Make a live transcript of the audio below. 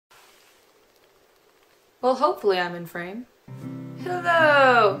Well, hopefully I'm in frame.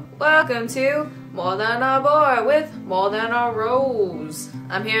 Hello! Welcome to More Than a Bore with More Than a Rose.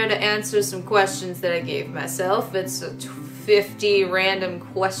 I'm here to answer some questions that I gave myself. It's a 50 random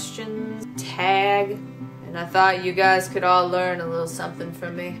questions tag, and I thought you guys could all learn a little something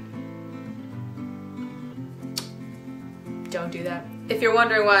from me. Don't do that. If you're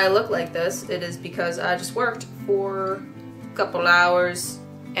wondering why I look like this, it is because I just worked for a couple hours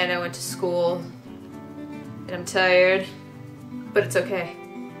and I went to school and I'm tired, but it's okay.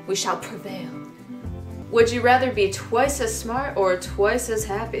 We shall prevail. Would you rather be twice as smart or twice as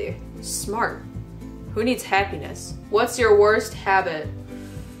happy? Smart. Who needs happiness? What's your worst habit?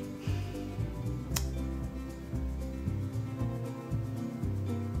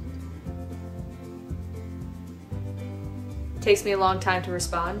 Takes me a long time to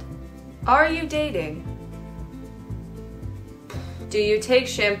respond. Are you dating? Do you take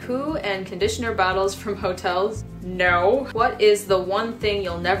shampoo and conditioner bottles from hotels? No. What is the one thing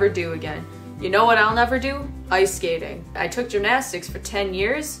you'll never do again? You know what I'll never do? Ice skating. I took gymnastics for 10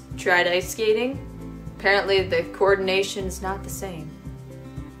 years, tried ice skating. Apparently the coordination is not the same,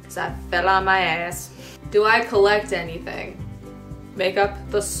 because I fell on my ass. Do I collect anything? Makeup?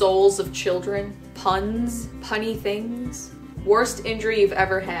 The souls of children? Puns? Punny things? Worst injury you've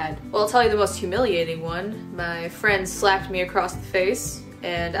ever had? Well, I'll tell you the most humiliating one. My friend slapped me across the face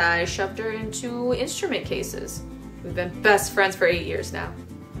and I shoved her into instrument cases. We've been best friends for 8 years now.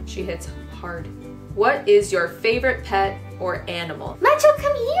 She hits hard. What is your favorite pet or animal? Macho,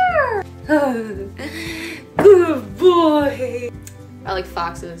 come here! Good boy! I like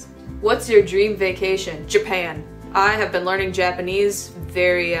foxes. What's your dream vacation? Japan. I have been learning Japanese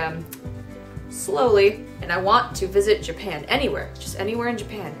very slowly, and I want to visit Japan. Anywhere. Just anywhere in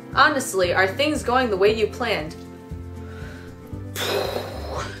Japan. Honestly, are things going the way you planned?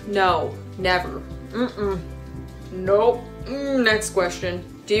 No. Never. Nope. Next question.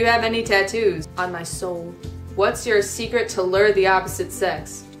 Do you have any tattoos? On my soul. What's your secret to lure the opposite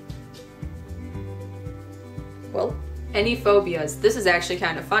sex? Well, any phobias? This is actually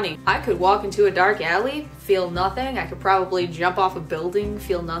kind of funny. I could walk into a dark alley, feel nothing. I could probably jump off a building,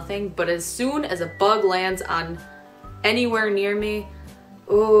 feel nothing. But as soon as a bug lands on anywhere near me,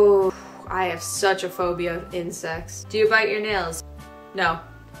 oh, I have such a phobia of insects. Do you bite your nails? No.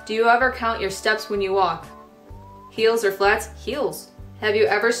 Do you ever count your steps when you walk? Heels or flats? Heels. Have you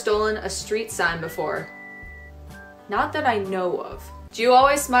ever stolen a street sign before? Not that I know of. Do you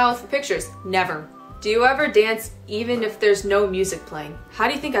always smile for pictures? Never. Do you ever dance even if there's no music playing? How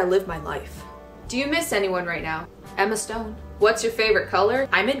do you think I live my life? Do you miss anyone right now? Emma Stone. What's your favorite color?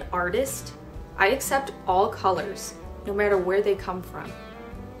 I'm an artist. I accept all colors, no matter where they come from.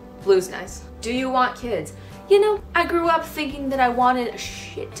 Blue's nice. Do you want kids? You know, I grew up thinking that I wanted a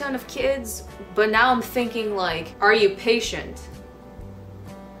shit ton of kids, but now I'm thinking like, are you patient?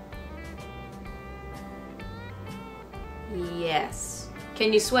 Yes.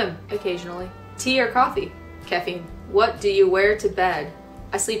 Can you swim? Occasionally. Tea or coffee? Caffeine. What do you wear to bed?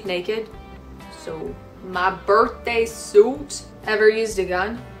 I sleep naked. So, my birthday suit. Ever used a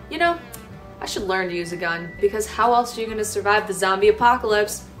gun? You know, I should learn to use a gun, because how else are you gonna survive the zombie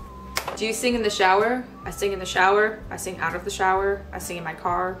apocalypse? Do you sing in the shower? I sing in the shower. I sing out of the shower. I sing in my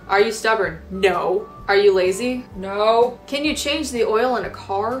car. Are you stubborn? No. Are you lazy? No. Can you change the oil in a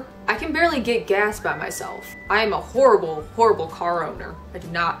car? I can barely get gas by myself. I am a horrible, horrible car owner. I do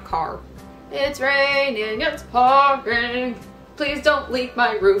not car. It's raining, it's pouring. Please don't leak,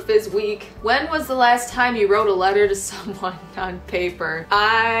 my roof is weak. When was the last time you wrote a letter to someone on paper?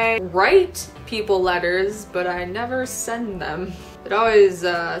 I write people letters, but I never send them. It always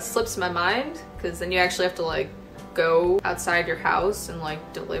slips my mind, because then you actually have to like go outside your house and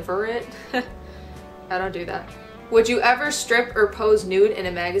like deliver it. I don't do that. Would you ever strip or pose nude in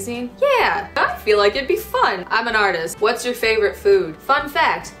a magazine? Yeah, I feel like it'd be fun. I'm an artist. What's your favorite food? Fun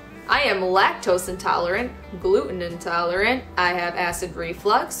fact. I am lactose intolerant, gluten intolerant, I have acid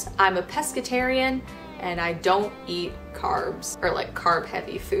reflux, I'm a pescatarian, and I don't eat carbs, or like carb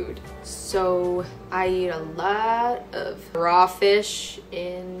heavy food. So I eat a lot of raw fish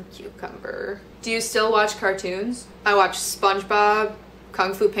in cucumber. Do you still watch cartoons? I watch SpongeBob,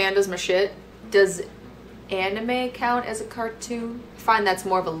 Kung Fu Panda's my shit. Does anime count as a cartoon? I find that's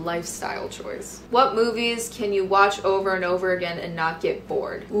more of a lifestyle choice. What movies can you watch over and over again and not get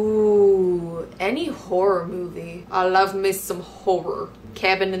bored? Ooh, any horror movie. I love me some horror.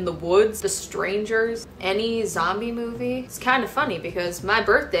 Cabin in the Woods, The Strangers, any zombie movie. It's kind of funny because my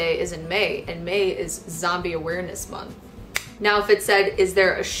birthday is in May, and May is Zombie Awareness Month. Now if it said, is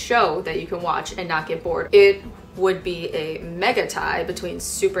there a show that you can watch and not get bored? It would be a mega tie between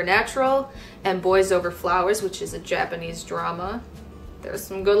Supernatural and Boys Over Flowers, which is a Japanese drama. There's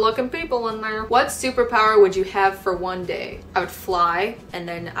some good looking people in there. What superpower would you have for one day? I would fly, and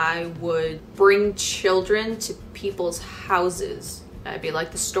then I would bring children to people's houses. I'd be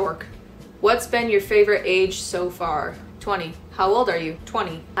like the stork. What's been your favorite age so far? 20. How old are you?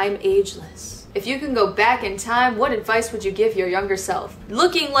 20. I'm ageless. If you can go back in time, what advice would you give your younger self?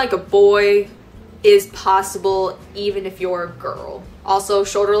 Looking like a boy is possible even if you're a girl. Also,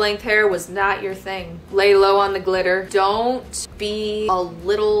 shoulder length hair was not your thing. Lay low on the glitter. Don't be a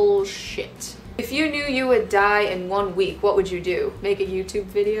little shit. If you knew you would die in 1 week, what would you do? Make a YouTube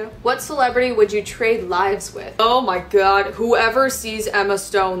video? What celebrity would you trade lives with? Oh my god, whoever sees Emma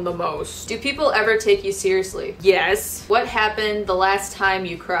Stone the most. Do people ever take you seriously? Yes. What happened the last time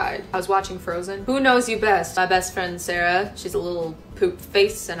you cried? I was watching Frozen. Who knows you best? My best friend Sarah. She's a little poop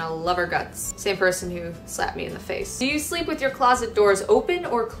face and I love her guts. Same person who slapped me in the face. Do you sleep with your closet doors open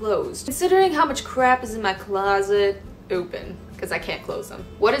or closed? Considering how much crap is in my closet, open, because I can't close them.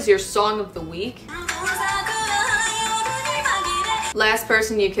 What is your song of the week? Last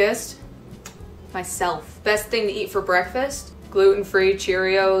person you kissed? Myself. Best thing to eat for breakfast? Gluten-free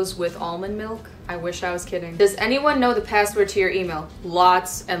Cheerios with almond milk? I wish I was kidding. Does anyone know the password to your email?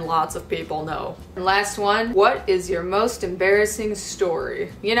 Lots and lots of people know. And last one, what is your most embarrassing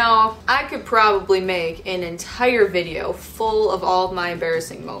story? You know, I could probably make an entire video full of all of my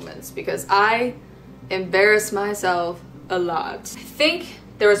embarrassing moments because I embarrass myself a lot. I think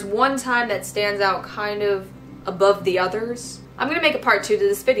there was one time that stands out kind of above the others. I'm gonna make a part 2 to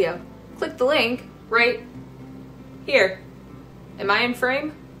this video. Click the link right here. Am I in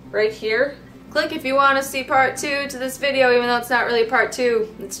frame? Right here? Click if you want to see part 2 to this video, even though it's not really part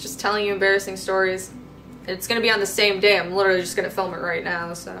 2. It's just telling you embarrassing stories. It's gonna be on the same day. I'm literally just gonna film it right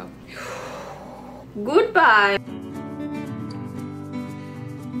now, so. Goodbye!